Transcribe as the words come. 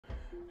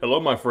Hello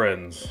my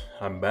friends,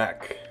 I'm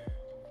back.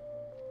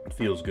 It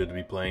feels good to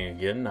be playing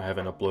again. I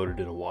haven't uploaded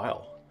in a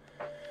while.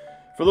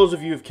 For those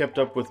of you who've kept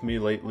up with me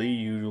lately,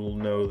 you'll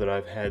know that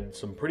I've had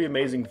some pretty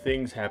amazing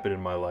things happen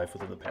in my life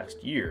within the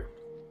past year.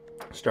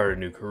 Started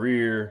a new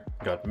career,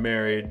 got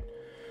married,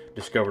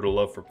 discovered a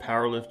love for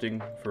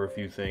powerlifting for a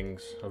few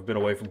things. I've been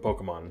away from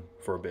Pokemon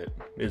for a bit,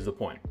 is the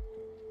point.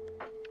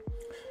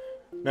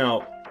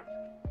 Now,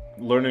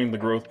 learning the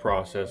growth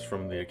process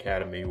from the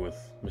Academy with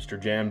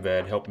Mr.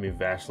 Jamvad helped me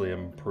vastly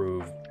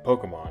improve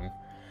Pokemon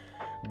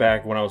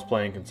back when I was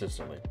playing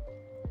consistently.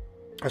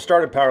 I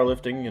started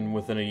powerlifting, and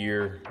within a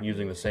year,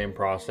 using the same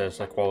process,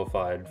 I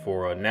qualified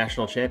for a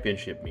national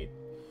championship meet.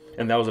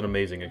 And that was an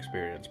amazing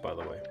experience, by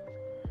the way.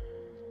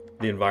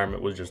 The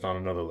environment was just on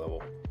another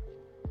level.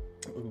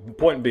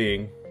 Point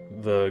being,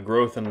 the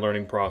growth and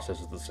learning process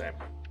is the same.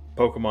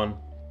 Pokemon,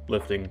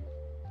 lifting,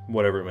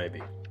 whatever it may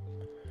be.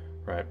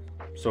 Right?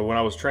 So when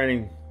I was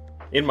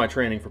in my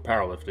training for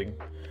powerlifting,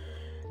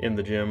 in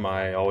the gym,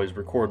 I always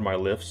record my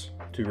lifts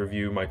to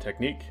review my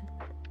technique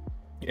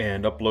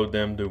and upload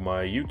them to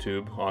my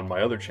YouTube on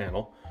my other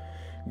channel.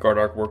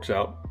 Gardark Works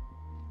Out,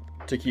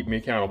 to keep me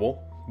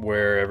accountable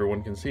where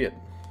everyone can see it.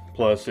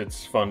 Plus,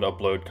 it's fun to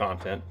upload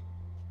content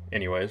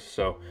anyways.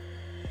 So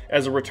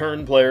as a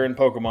return player in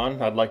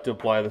Pokemon, I'd like to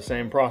apply the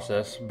same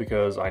process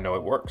because I know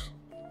it works.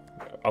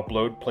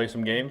 Upload, play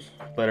some games,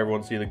 let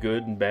everyone see the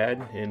good and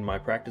bad in my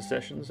practice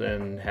sessions,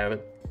 and have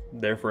it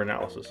there for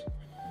analysis.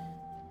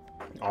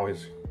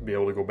 Always be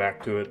able to go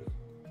back to it,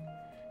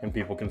 and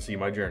people can see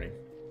my journey.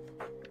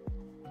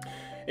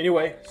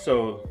 Anyway,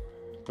 so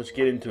let's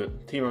get into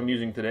it. The team I'm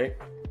using today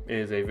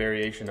is a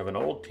variation of an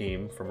old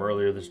team from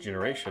earlier this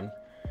generation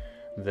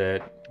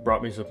that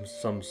brought me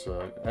some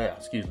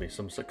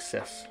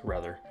success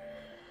rather.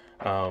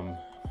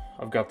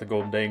 I've got the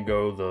Golden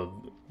Dango,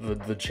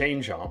 the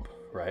Chain Chomp,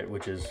 right,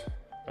 which is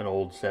an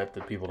old set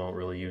that people don't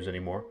really use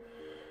anymore.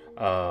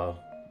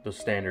 The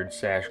standard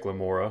Sash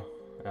Glamora.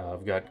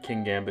 I've got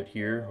King Gambit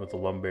here with the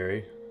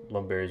Lumberry.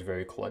 Lumberry is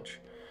very clutch.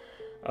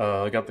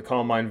 I got the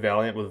Calm Mind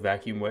Valiant with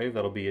Vacuum Wave.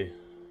 That'll be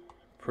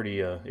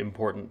pretty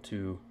important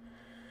to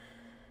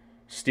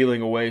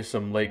stealing away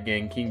some late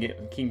game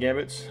King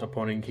Gambits,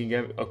 opposing King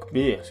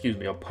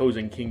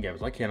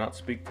Gambits. I cannot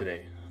speak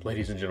today,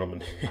 ladies and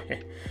gentlemen.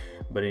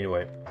 But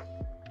anyway,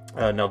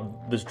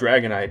 now this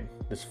Dragonite,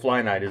 this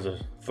Flynite is a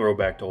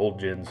throwback to old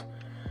gens.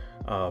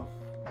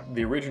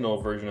 The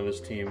original version of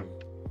this team,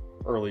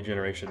 early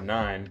Generation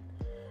 9,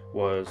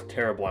 was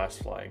Terra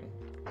Blast flying.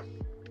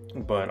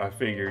 But I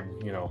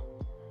figured,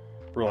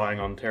 relying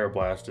on Terra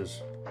Blast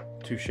is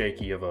too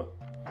shaky of a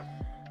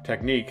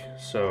technique,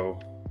 so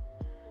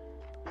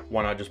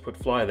why not just put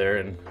Fly there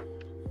and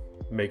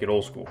make it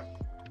old school?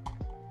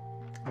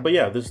 But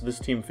yeah, this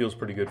team feels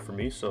pretty good for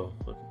me, so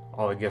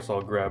I guess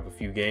I'll grab a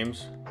few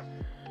games.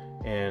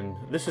 And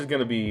this is going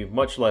to be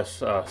much less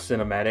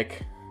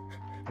cinematic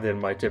than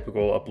my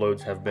typical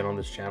uploads have been on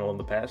this channel in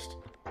the past.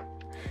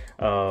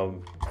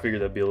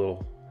 Figured that'd be a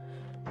little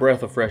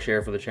breath of fresh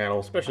air for the channel,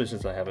 especially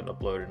since I haven't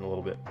uploaded in a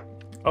little bit.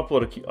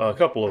 Upload a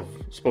couple of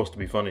supposed to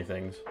be funny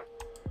things.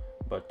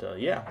 But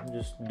yeah,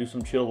 just do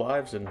some chill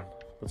lives and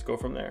let's go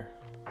from there.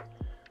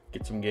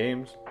 Get some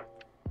games.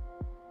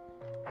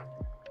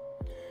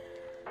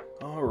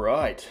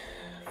 Alright,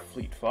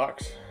 Fleet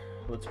Fox,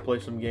 let's play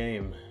some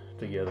game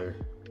together.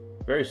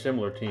 Very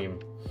similar team.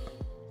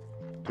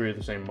 3 of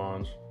the same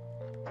mons.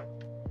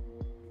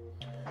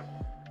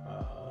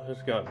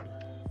 It's got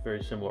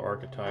very similar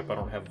archetype. I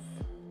don't have,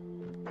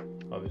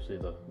 obviously,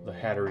 the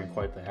Hatterene,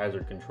 quite the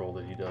hazard control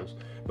that he does.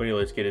 But anyway,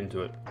 let's get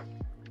into it.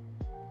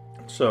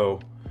 So,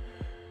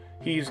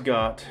 he's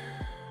got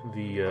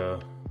the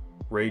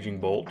Raging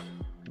Bolt,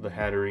 the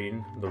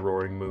Hatterene, the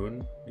Roaring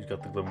Moon. He's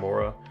got the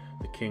Glamora,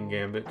 the King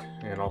Gambit,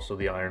 and also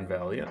the Iron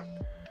Valiant.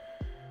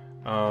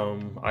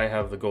 I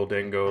have the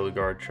Goldengo, the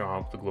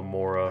Garchomp, the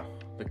Glamora,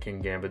 the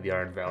King Gambit, the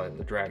Iron Valiant, and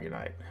the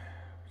Dragonite.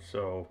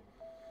 So,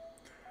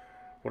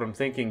 what I'm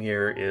thinking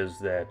here is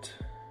that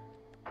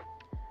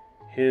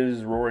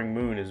his Roaring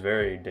Moon is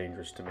very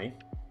dangerous to me.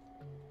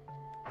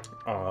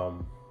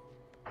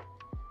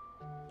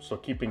 So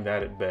keeping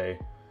that at bay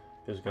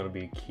is going to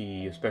be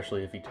key,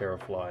 especially if he Terra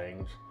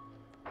Flyings.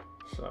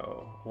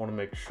 So I want to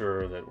make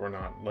sure that we're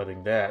not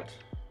letting that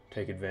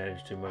take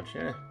advantage too much.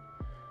 If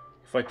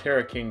I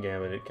Terra King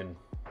Gambit, it can...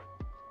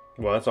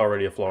 Well, that's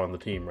already a flaw in the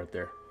team right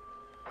there.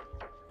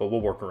 But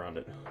we'll work around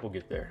it. We'll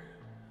get there.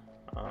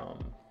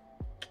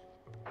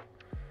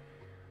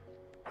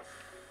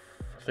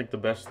 I think the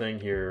best thing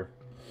here,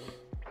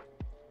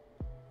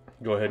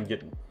 go ahead and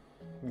get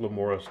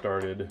Glamora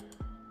started,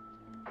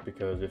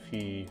 because if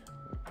he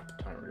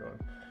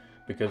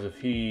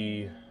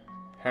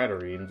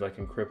Hatterenes, I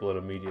can cripple it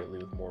immediately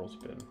with Mortal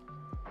Spin.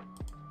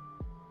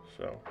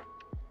 So,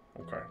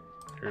 okay,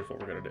 here's what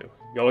we're gonna do.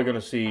 Y'all are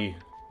gonna see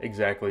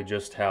exactly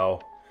just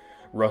how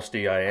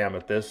rusty I am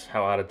at this,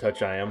 how out of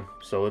touch I am.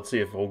 So let's see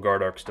if old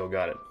Gardark still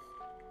got it.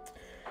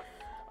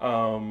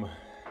 All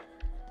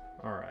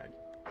right.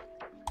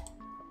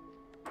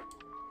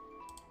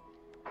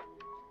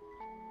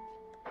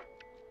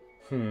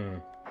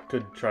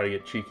 Could try to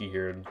get cheeky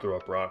here and throw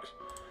up rocks.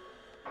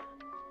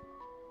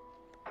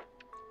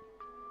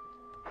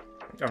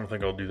 I don't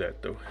think I'll do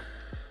that though.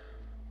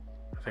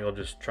 I think I'll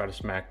just try to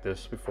smack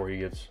this before he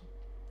gets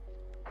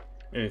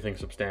anything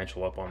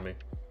substantial up on me.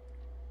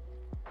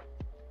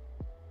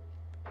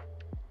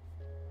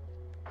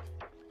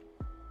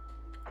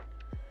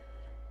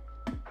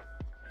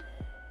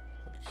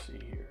 Let's see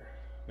here.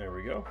 There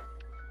we go.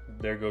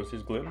 There goes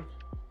his Glint.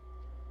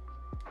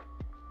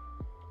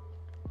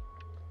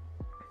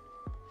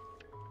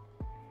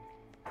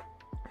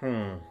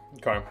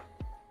 Okay.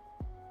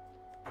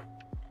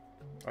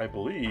 I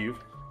believe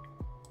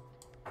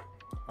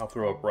I'll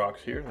throw up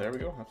rocks here. There we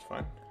go. That's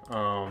fine.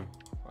 I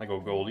go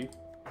Goldie,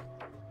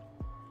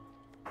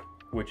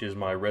 which is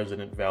my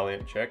resident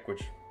Valiant check,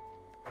 which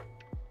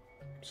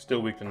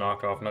still weak to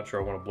knock off. Not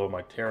sure I want to blow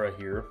my Terra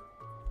here.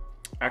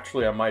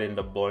 Actually, I might end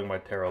up blowing my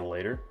Terra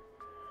later.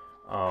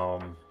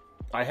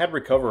 I had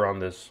Recover on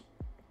this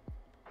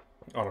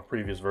on a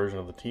previous version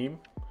of the team,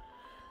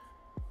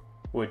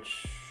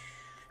 which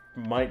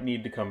might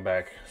need to come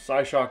back.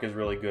 Psyshock is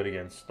really good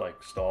against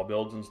like stall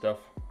builds and stuff,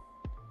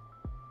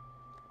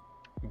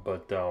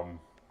 but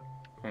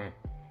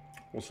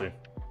we'll see.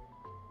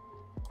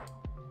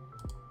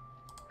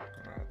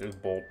 Alright, there's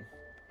Bolt.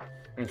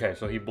 Okay,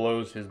 so he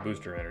blows his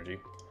booster energy.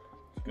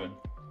 It's good.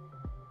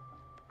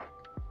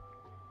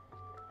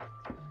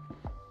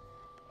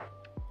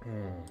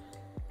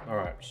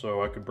 Alright,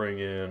 so I could bring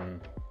in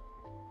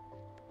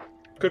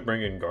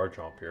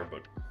Garchomp here,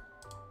 but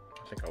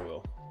I think I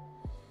will.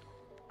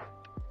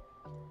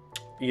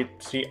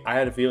 See, I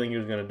had a feeling he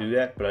was going to do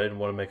that, but I didn't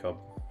want to make a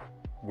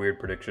weird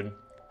prediction.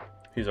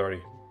 He's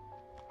already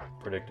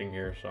predicting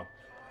here, so.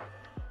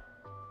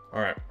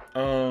 Alright.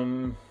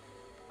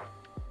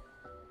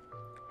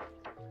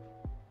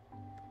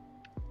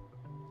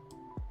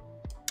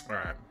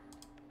 Alright.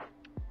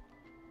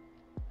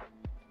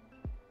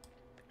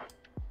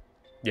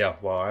 Yeah,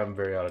 well, I'm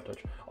very out of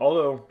touch.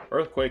 Although,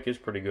 Earthquake is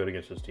pretty good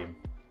against this team.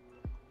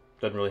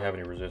 Doesn't really have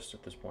any resist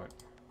at this point.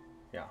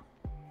 Yeah.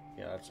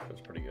 Yeah,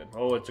 that's pretty good.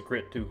 Oh, it's a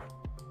crit too.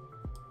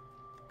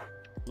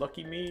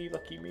 Lucky me,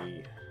 lucky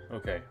me.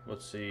 Okay,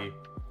 let's see.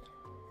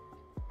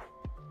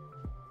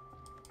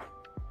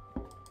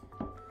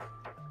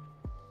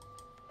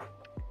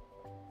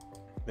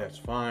 That's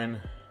fine.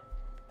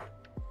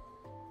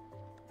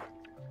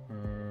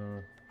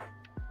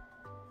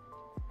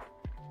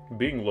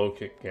 Being low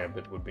kick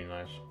Gambit would be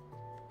nice.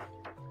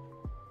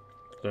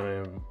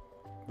 Then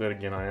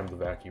again, I am the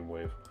Vacuum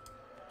Wave.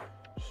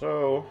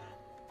 So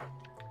I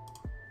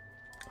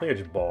think I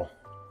just ball.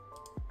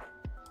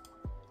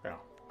 Yeah,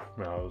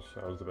 no,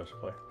 that was the best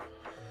play.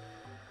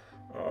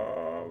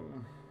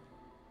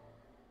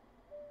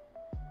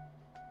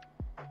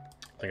 I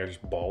think I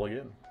just ball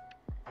again.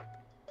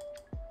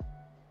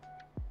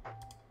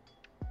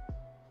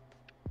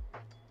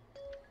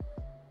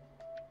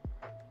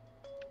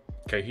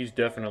 Okay, he's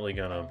definitely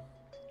gonna.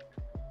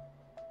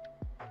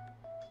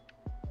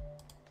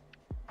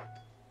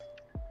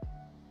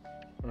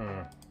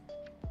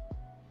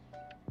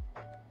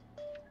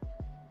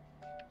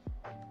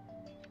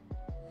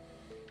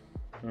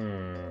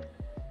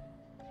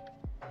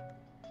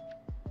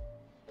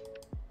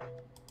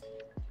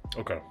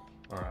 Okay,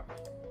 alright.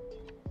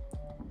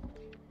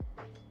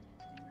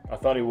 I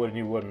thought he would and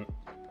he wouldn't.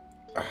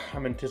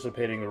 I'm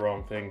anticipating the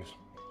wrong things.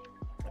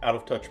 Out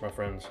of touch, my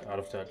friends. Out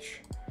of touch.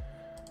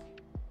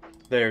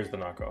 There's the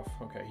knockoff.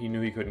 Okay, he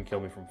knew he couldn't kill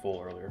me from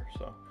full earlier,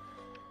 so.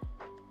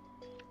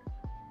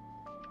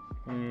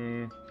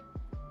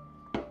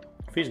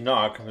 If he's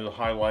not, there's a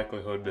high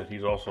likelihood that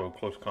he's also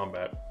close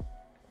combat.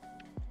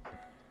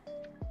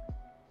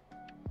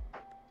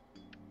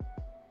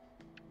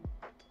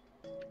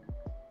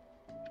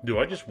 Do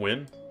I just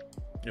win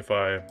if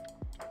I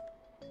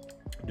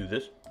do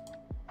this?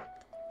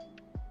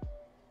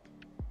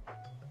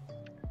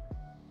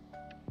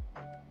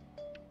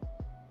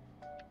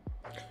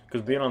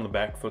 Because being on the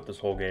back foot this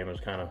whole game is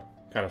kind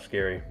of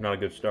scary. Not a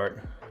good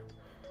start.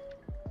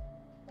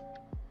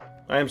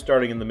 I am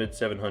starting in the mid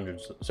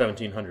 1700s though,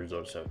 700s.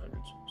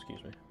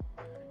 Excuse me.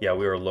 Yeah,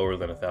 we are lower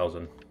than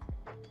 1,000,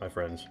 my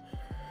friends.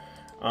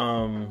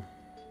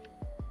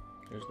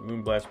 There's the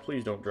Moonblast.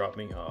 Please don't drop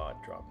me. Oh, it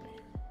dropped me.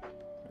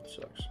 That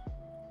sucks.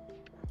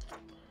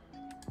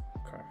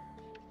 Okay.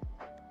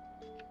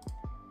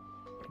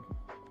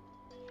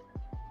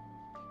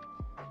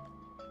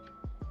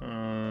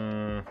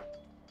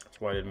 That's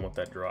why I didn't want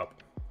that drop.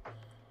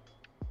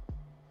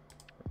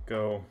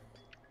 Go.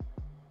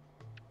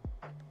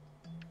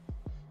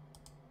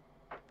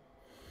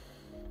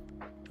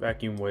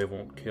 Vacuum Wave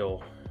won't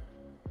kill.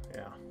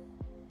 Yeah.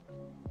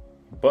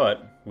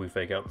 But we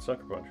fake out the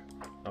Sucker Punch.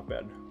 Not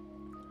bad.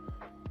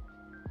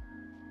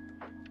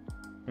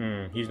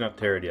 He's not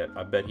Terra'd yet.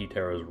 I bet he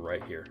Terra's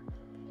right here.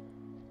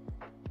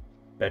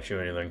 Bet you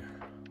anything.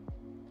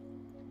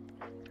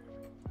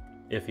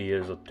 If he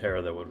is a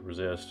Terra that would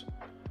resist.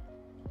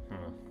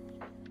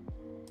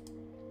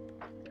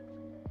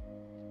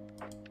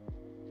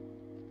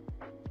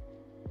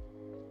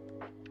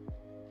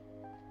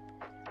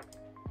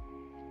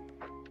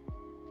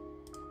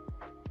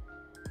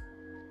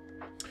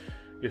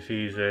 If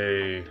he's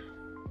a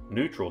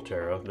neutral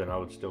Terra, then I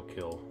would still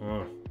kill.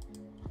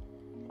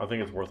 I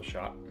think it's worth a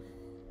shot.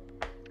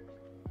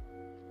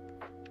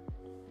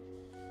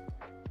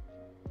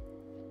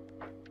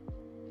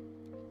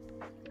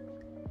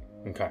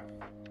 Okay.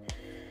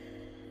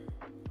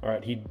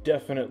 Alright, he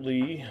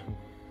definitely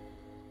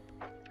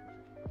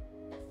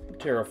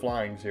Terra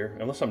Flying's here.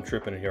 Unless I'm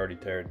tripping and he already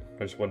terred.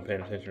 I just wasn't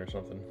paying attention or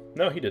something.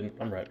 No, he didn't.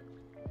 I'm right.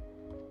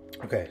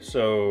 Okay,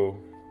 so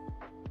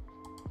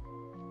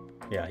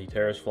yeah, he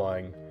Terra's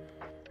Flying.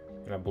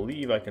 And I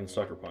believe I can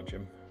Sucker Punch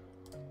him.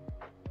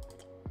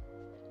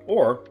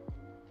 Or,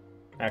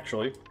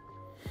 actually,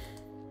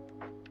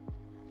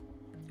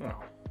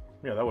 oh,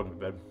 yeah, that wouldn't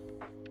be bad.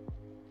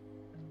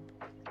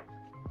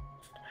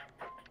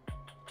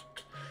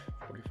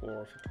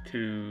 44,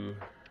 52.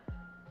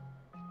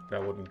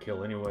 That wouldn't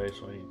kill anyway,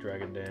 so I need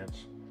Dragon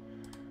Dance.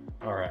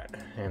 Alright,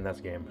 and that's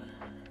game.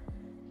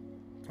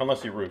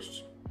 Unless he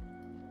roosts.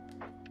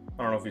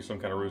 I don't know if he's some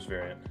kind of roost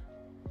variant.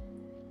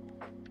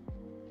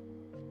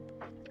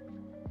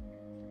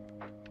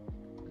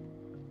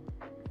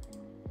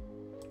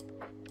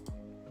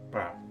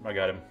 Wow, I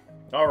got him.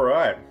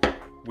 Alright.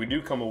 We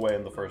do come away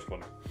in the first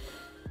one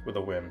with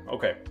a win.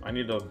 Okay, I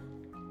need to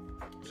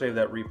save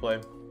that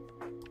replay.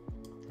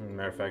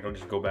 Matter of fact, I'll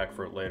just go back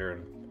for it later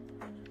and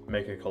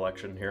make a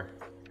collection here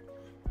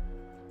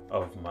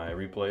of my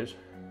replays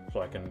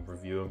so I can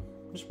review them.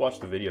 Just watch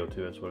the video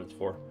too, that's what it's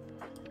for.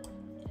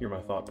 Hear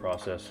my thought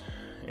process.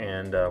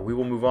 And we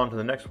will move on to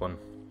the next one.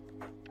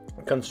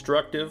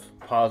 Constructive,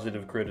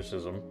 positive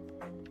criticism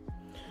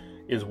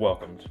is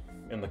welcomed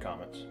in the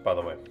comments, by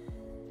the way.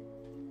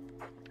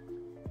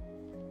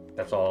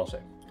 That's all I'll say.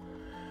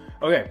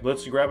 Okay,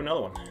 let's grab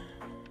another one.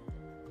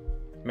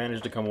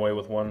 Managed to come away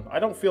with one. I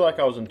don't feel like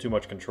I was in too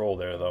much control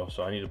there, though,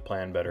 so I need to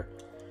plan better.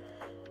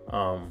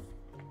 Alright,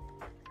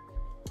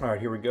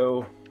 here we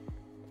go.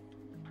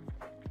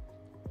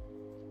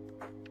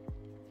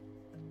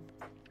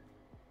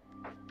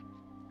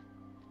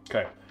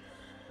 Okay.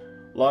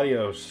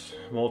 Latios,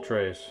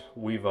 Moltres,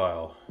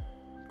 Weavile,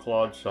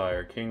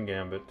 Clodsire, King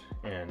Gambit,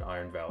 and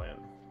Iron Valiant.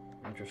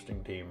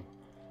 Interesting team.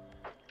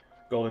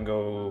 Golden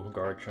Go,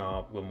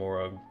 Garchomp,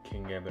 Lamora,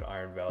 King Gambit,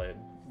 Iron Valiant,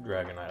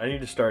 Dragonite. I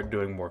need to start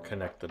doing more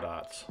connect the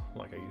dots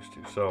like I used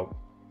to. So,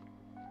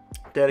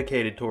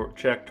 dedicated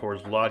check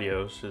towards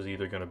Latios is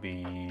either going to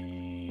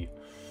be...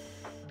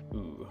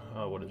 Ooh,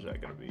 what is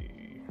that going to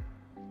be?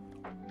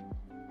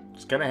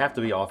 It's going to have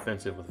to be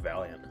offensive with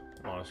Valiant,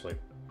 honestly.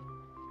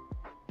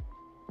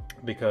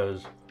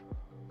 Because,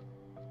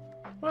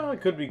 well,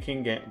 it could be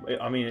King Gambit.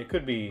 I mean, it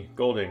could be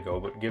Golden Go,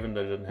 but given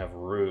that it doesn't have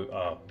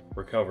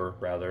Recover,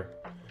 rather,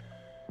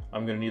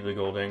 I'm going to need the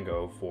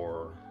Goldengo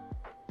for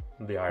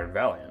the Iron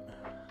Valiant.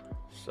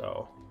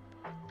 So,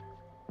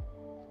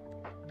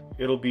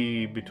 it'll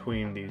be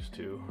between these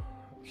two.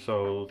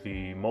 So,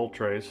 the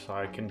Moltres,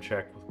 I can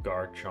check with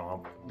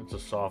Garchomp. It's a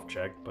soft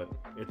check, but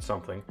it's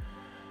something.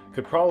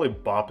 Could probably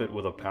bop it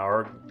with a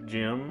Power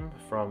Gem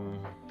from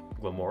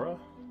Glamora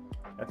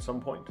at some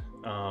point.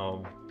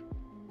 The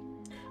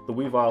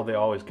Weavile, they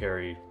always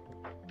carry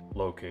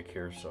low kick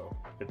here, so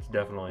it's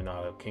definitely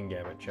not a King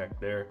Gambit check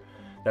there.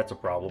 That's a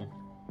problem.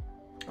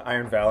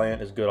 Iron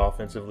Valiant is good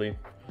offensively.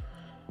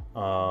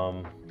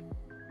 The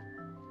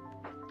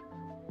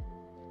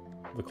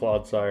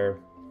Clodsire,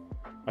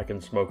 I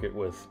can smoke it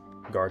with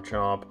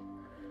Garchomp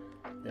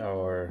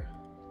or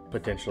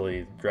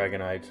potentially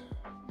Dragonite.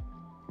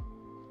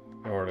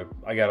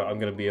 I'm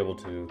gonna be able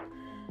to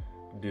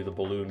do the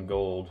Balloon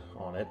Gold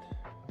on it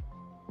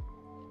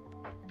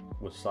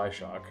with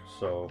Psyshock,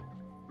 so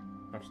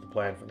that's the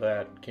plan for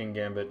that. King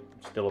Gambit,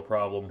 still a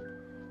problem,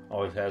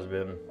 always has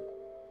been.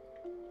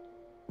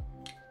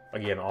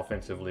 Again,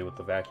 offensively with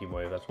the Vacuum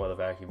Wave, that's why the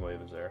Vacuum Wave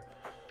is there.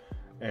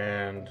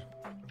 And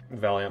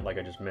Valiant, like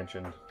I just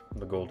mentioned,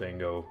 the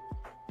Goldengo.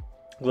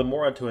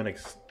 Glamora to an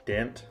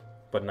extent,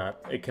 but not,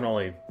 it can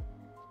only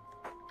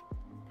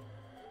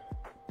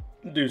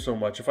do so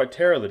much. If I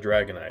Terra the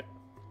Dragonite,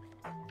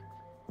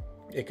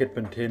 it could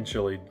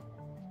potentially,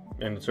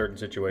 in certain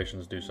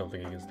situations, do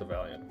something against the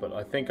Valiant. But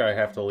I think I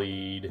have to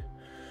lead...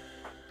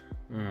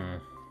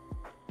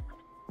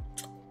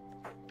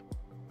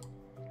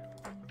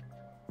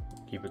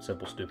 Keep it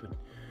simple, stupid.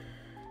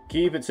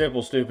 Keep it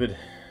simple, stupid.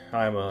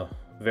 I'm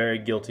very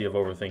guilty of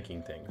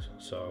overthinking things.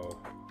 So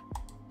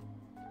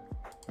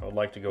I would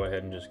like to go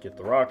ahead and just get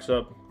the rocks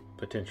up.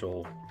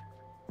 Potential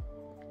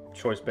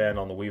choice band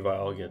on the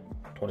Weavile, get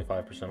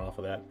 25% off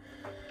of that.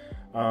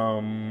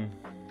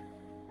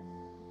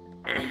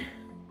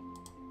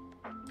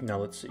 Now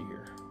let's see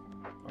here.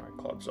 Alright,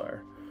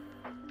 Clodsire.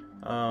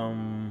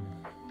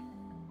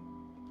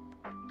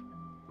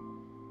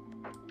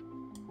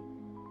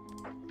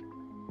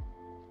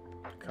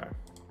 Okay.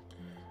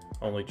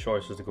 Only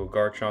choice is to go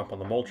Garchomp on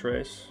the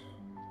Moltres.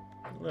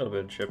 A little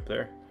bit of chip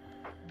there.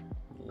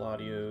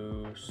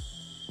 Latios.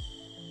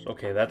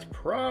 Okay, that's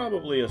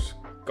probably a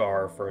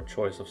Scar for a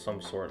choice of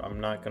some sort. I'm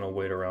not going to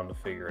wait around to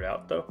figure it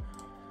out, though.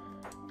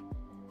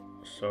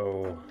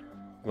 So,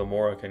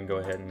 Glamora can go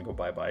ahead and go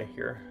bye-bye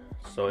here.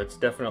 So it's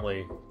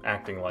definitely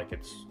acting like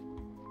it's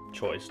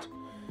choiced.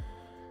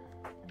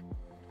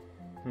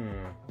 You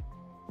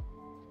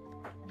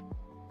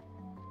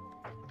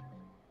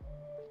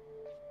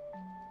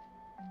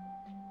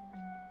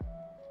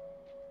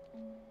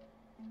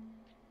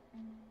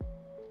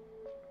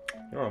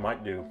know what I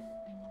might do?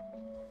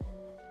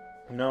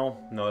 No,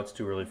 it's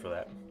too early for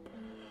that.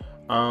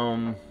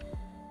 I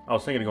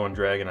was thinking of going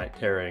Dragonite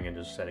Terraing and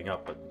just setting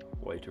up, but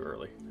way too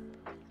early.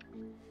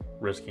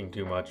 Risking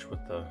too much with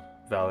the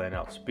Valiant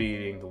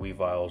outspeeding, the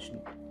Weavile's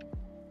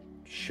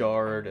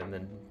shard, and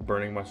then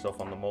burning myself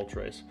on the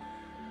Moltres.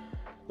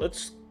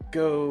 Let's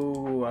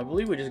go, I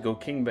believe we just go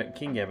King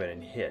Gambit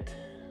and hit,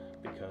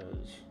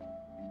 because...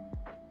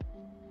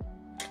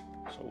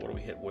 So what do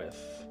we hit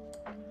with?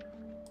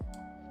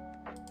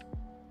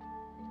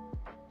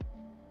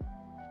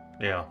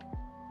 Yeah.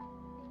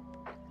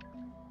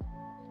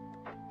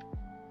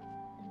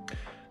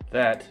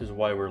 That is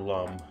why we're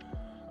Lum.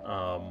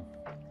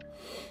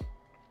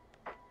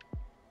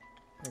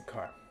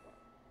 Okay.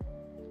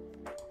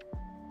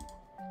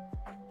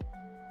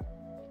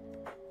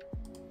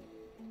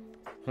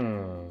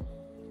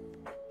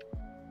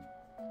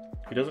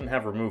 He doesn't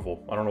have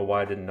removal. I don't know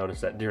why I didn't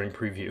notice that during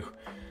preview.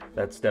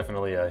 That's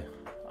definitely a...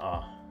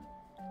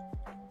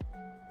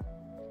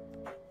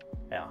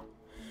 yeah.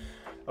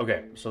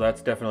 Okay, so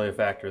that's definitely a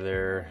factor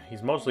there.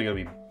 He's mostly going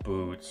to be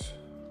boots.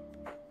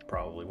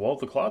 Probably. Well,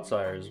 the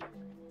Clodsires...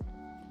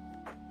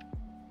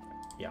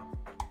 Yeah.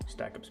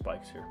 Stack up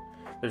spikes here.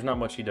 There's not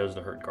much he does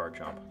to hurt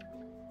Garchomp.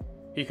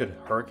 He could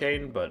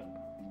Hurricane, but...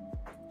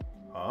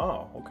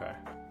 Oh, okay.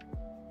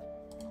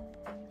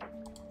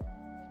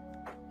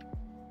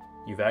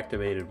 You've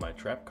activated my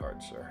trap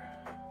card, sir.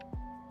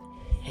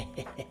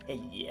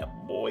 Yeah,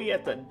 boy,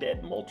 that's a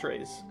dead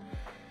Moltres.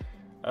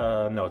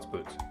 No, it's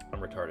boots. I'm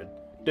retarded.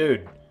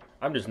 Dude,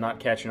 I'm just not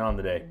catching on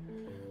today.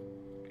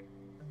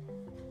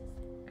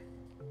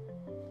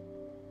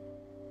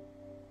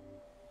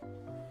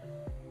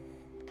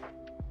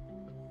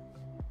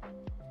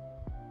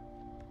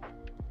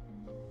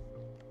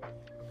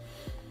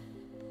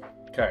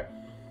 Okay.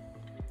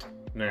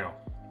 Now,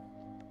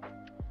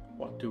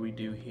 what do we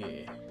do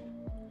here?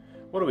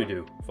 What do we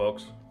do,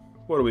 folks?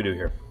 What do we do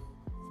here?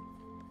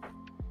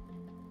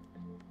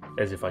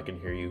 As if I can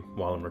hear you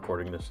while I'm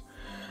recording this.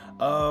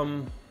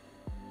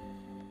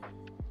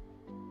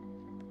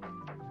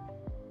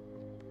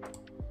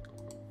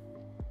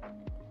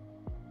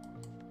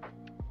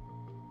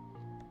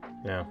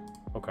 Yeah,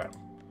 okay.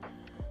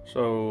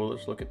 So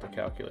let's look at the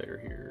calculator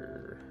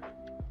here.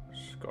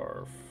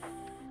 Scarf.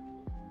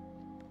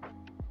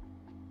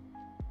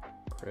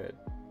 Crit.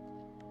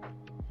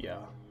 Yeah,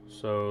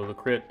 so the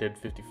crit did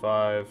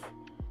 55.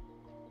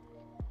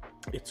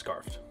 It's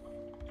scarfed.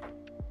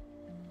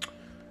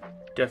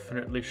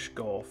 Definitely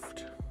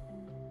scarfed.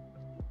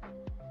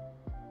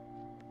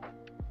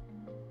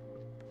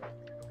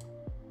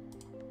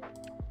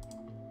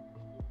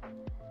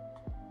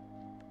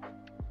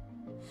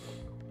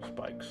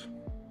 Spikes.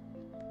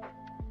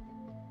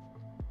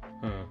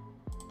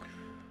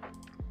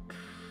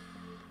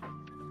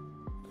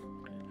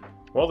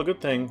 Well,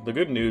 the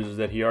good news is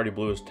that he already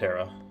blew his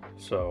Terra,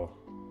 so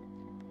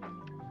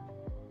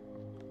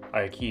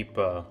I keep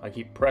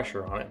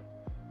pressure on it.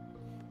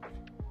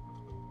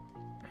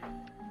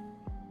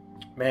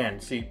 Man,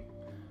 see,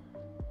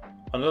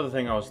 another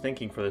thing I was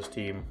thinking for this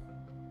team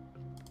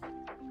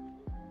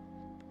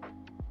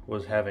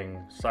was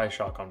having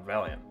Psyshock on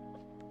Valiant.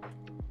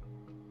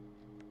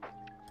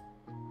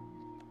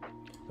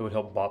 It would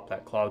help bop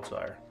that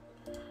Cloudsire.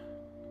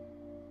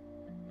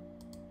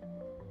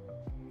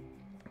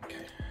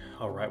 Okay,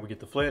 alright, we get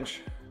the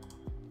flinch.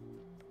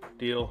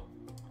 Deal.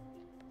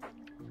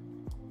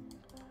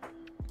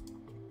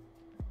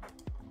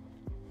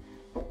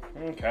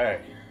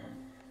 Okay.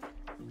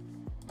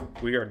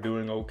 We are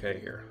doing okay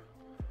here.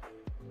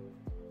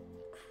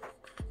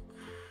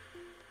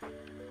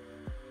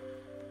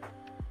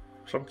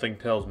 Something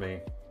tells me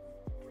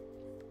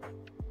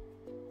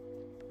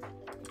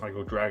I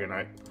go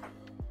Dragonite.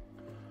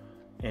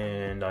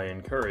 And I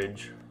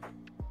encourage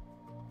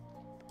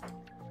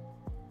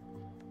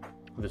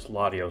this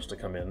Latios to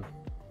come in.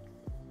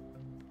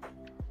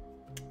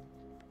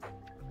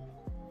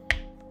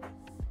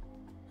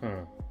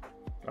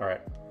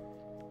 Alright.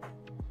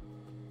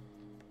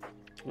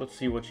 Let's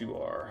see what you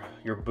are.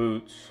 Your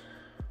boots.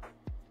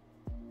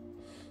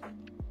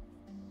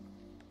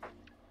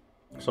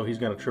 So he's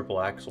going to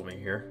triple axle me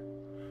here.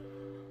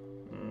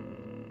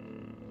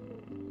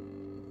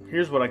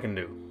 Here's what I can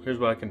do.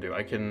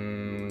 I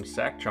can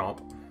sack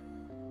Chomp.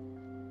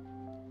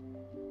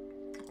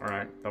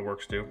 Alright, that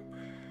works too.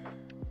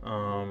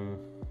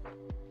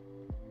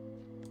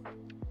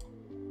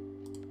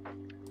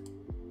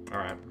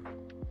 Alright.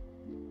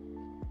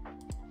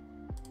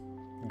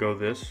 Go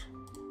this.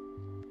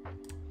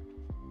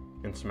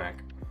 And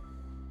smack.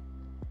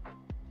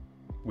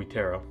 We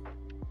Terra.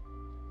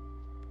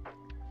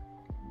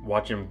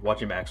 Watch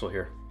him axle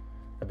here.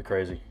 That'd be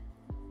crazy.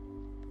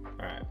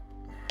 Alright.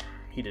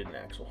 He didn't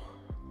axle.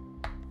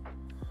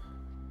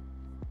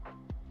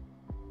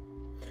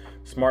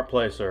 Smart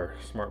play, sir.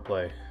 Smart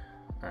play.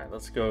 Alright,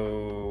 let's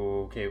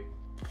go. Okay.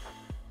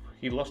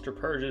 He luster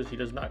purges. He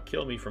does not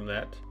kill me from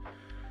that.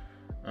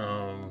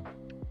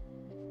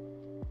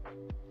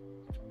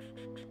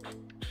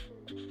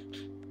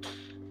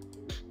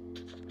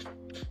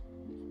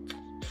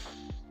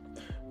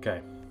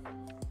 Okay.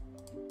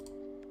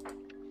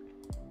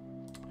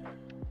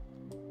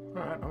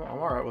 Alright, I'm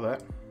alright with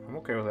that. I'm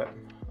okay with that.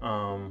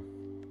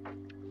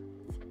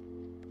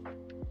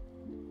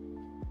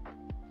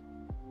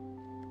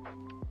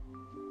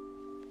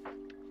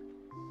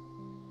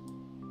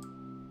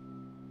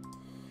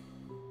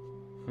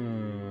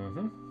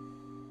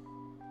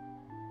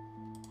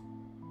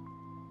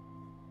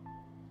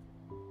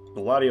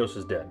 Latios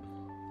is dead,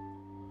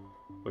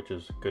 which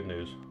is good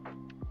news.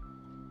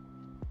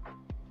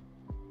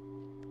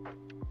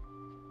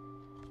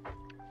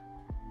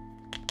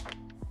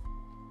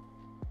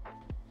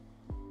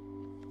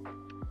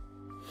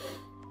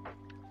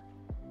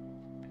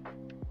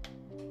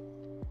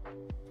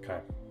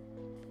 Okay.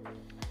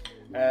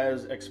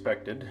 As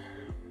expected.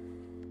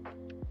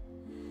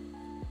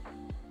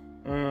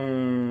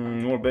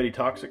 More Betty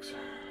Toxics.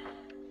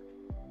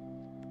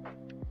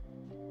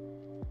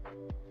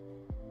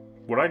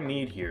 What I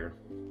need here,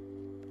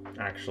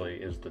 actually,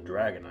 is the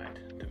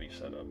Dragonite to be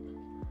set up.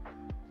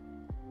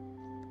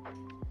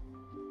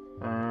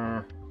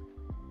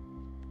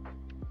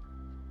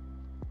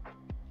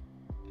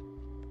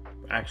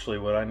 Actually,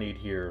 what I need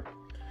here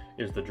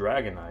is the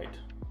Dragonite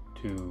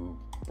to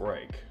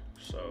break.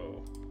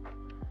 So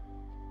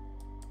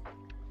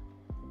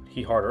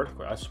he hard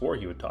Earthquake. I swore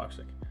he would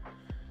Toxic.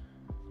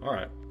 All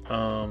right.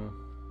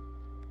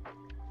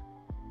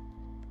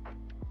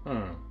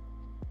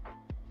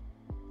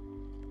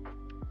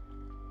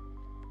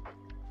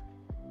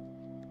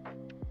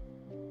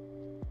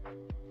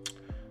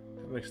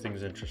 That makes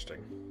things interesting.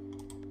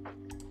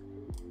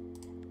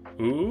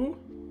 Ooh.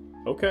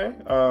 Okay.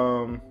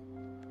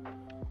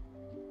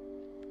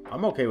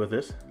 I'm okay with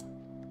this.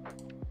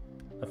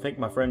 I think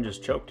my friend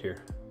just choked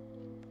here.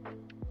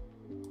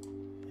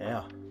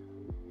 Yeah.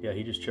 Yeah,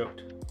 he just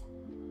choked.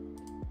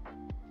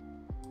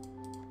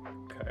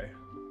 Okay.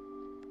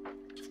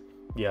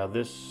 Yeah,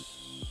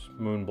 this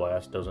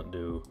Moonblast doesn't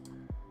do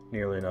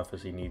nearly enough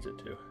as he needs it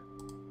to.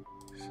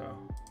 So.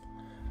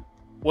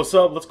 What's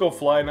up? Let's go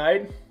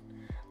Flynite.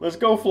 Let's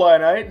go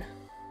Flynite.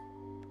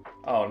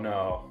 Oh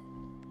no.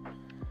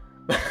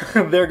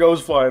 There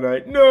goes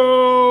Flynite.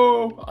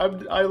 No!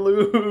 I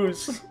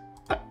lose.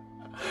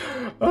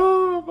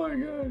 Oh my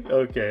god.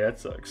 Okay, that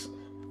sucks.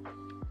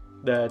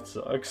 That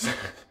sucks.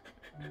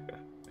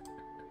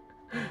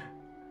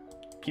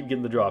 Keep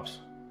getting the drops.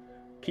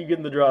 Keep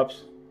getting the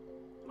drops.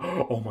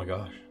 Oh my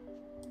gosh.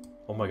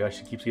 Oh my gosh,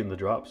 she keeps getting the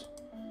drops.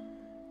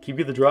 Keep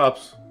getting the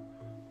drops.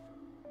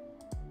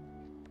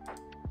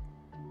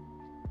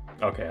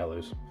 Okay, I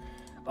lose.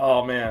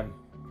 Oh man.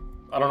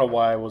 I don't know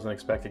why I wasn't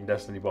expecting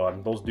Destiny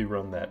Bond. Those do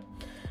run that.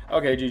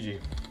 Okay,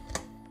 GG.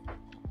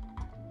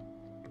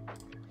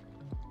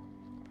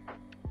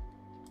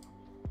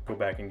 Go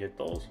back and get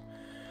those.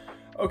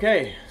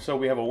 Okay, so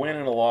we have a win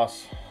and a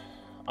loss.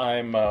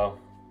 I'm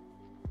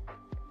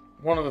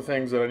one of the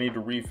things that I need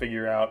to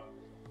refigure out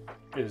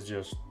is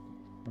just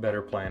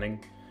better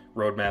planning,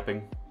 road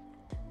mapping.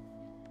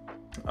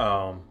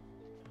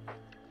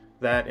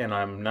 That, and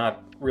I'm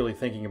not really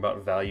thinking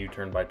about value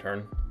turn by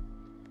turn.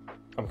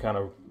 I'm kind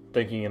of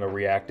thinking in a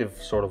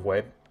reactive sort of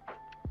way.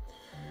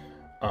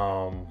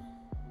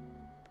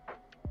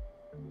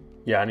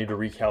 Yeah, I need to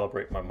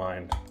recalibrate my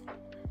mind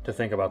to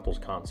think about those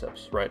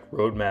concepts, right?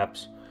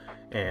 Roadmaps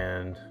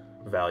and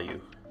value.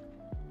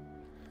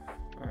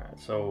 All right,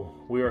 so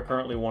we are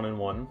currently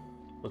 1-1.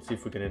 Let's see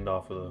if we can end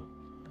off with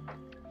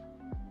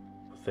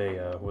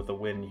a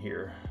win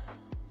here.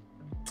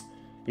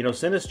 You know,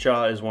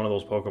 Sinistcha is one of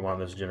those Pokemon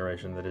this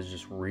generation that is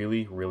just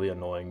really, really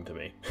annoying to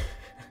me.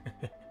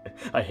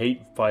 I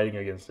hate fighting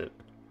against it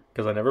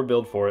because I never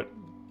build for it.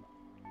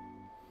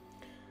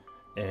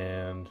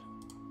 And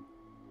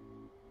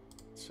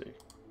let's see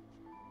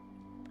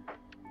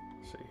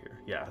here.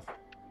 Yeah,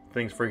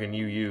 thing's freaking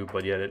UU,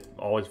 but yet it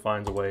always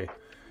finds a way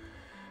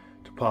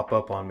to pop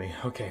up on me.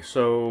 Okay,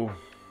 so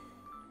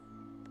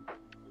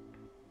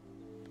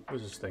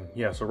what's this thing?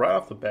 Yeah, so right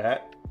off the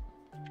bat,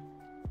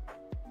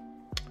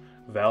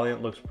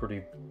 Valiant looks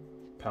pretty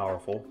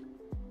powerful.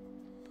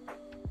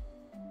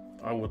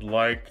 I would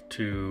like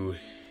to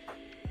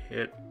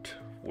hit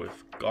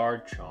with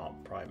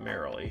Garchomp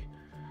primarily.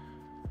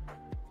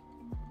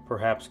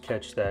 Perhaps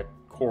catch that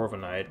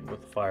Corviknight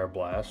with Fire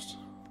Blast.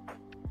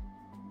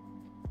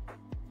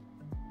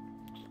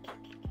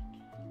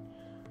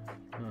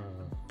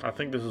 I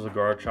think this is a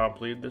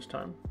Garchomp lead this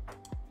time.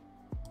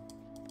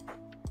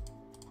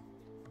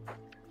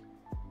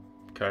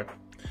 Okay.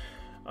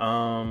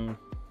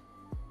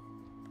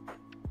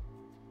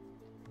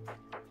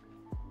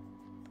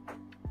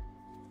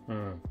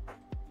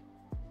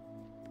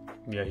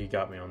 Yeah, he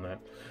got me on that.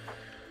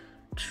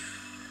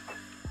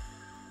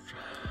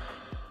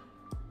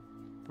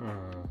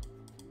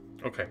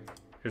 Okay,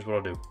 here's what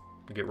I'll do.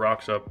 Get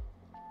rocks up.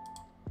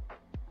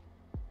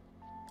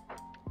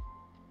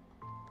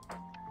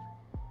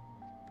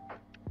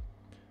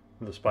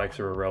 the spikes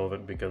are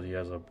irrelevant because he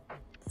has a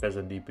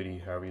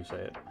Pheasantipede, however you say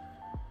it.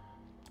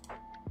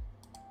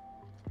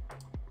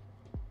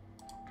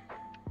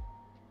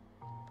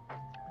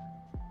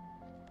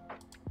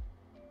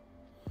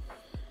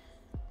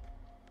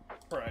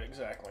 Right,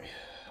 exactly.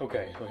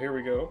 Okay, so here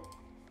we go.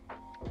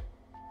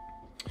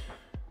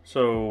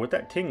 So with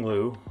that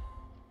Tinglu,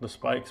 the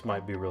spikes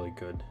might be really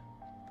good.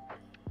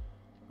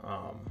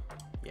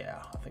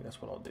 Yeah, I think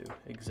that's what I'll do.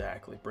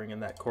 Exactly. Bring in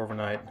that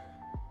Corviknight.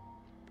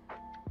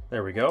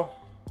 There we go.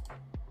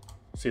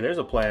 See, there's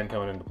a plan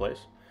coming into place.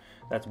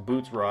 That's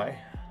Boots Rye.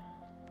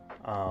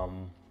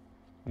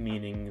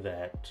 Meaning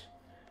that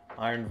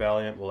Iron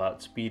Valiant will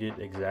outspeed it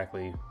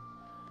exactly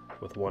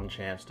with one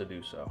chance to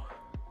do so.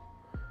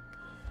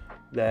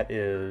 That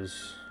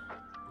is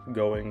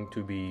going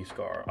to be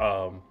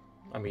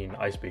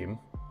Ice Beam.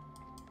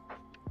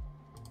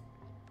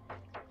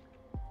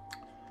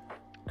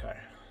 Okay,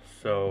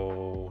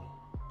 so,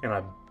 and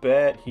I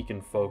bet he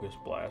can Focus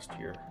Blast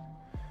here.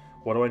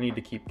 What do I need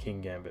to keep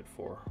Kingambit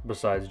for,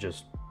 besides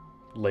just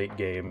late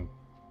game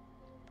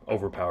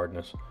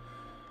overpoweredness?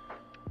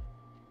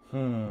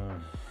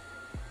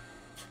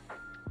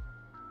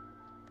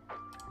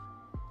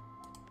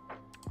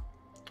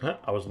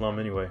 I was numb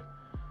anyway.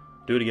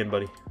 Do it again,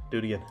 buddy. Do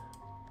it again.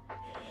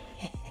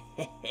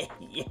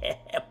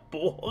 Yeah,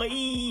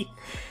 boy.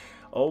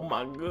 Oh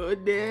my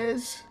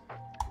goodness.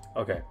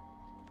 Okay.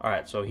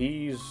 Alright, so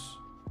he's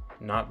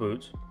not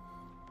Boots.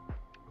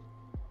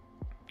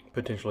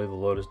 Potentially the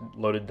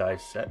loaded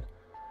dice set.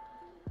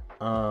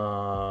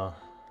 I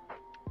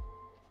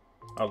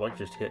would like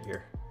to just hit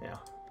here. Yeah,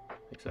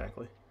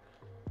 exactly.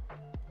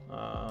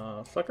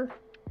 Sucker?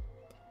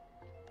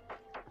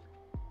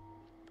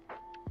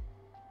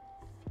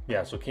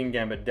 Yeah, so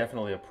Kingambit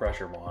definitely a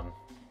pressure mon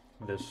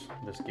this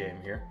game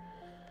here.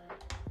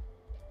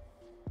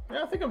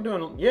 Yeah, I think I'm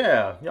doing,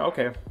 yeah,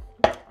 okay.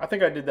 I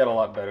think I did that a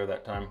lot better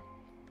that time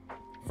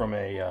from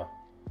a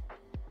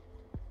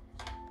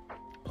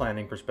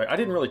planning perspective. I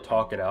didn't really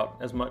talk it out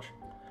as much,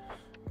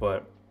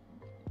 but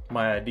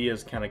my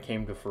ideas kind of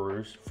came to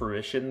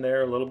fruition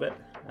there a little bit.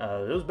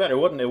 It was better.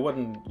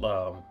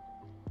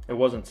 It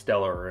wasn't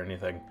stellar or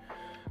anything,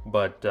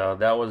 but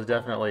that was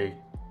definitely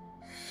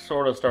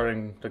sort of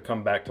starting to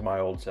come back to my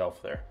old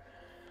self there.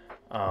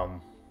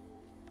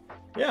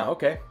 Yeah,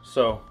 okay,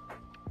 so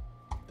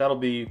that'll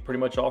be pretty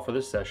much all for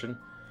this session.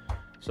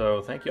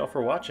 So thank you all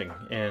for watching,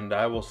 and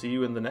I will see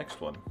you in the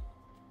next one.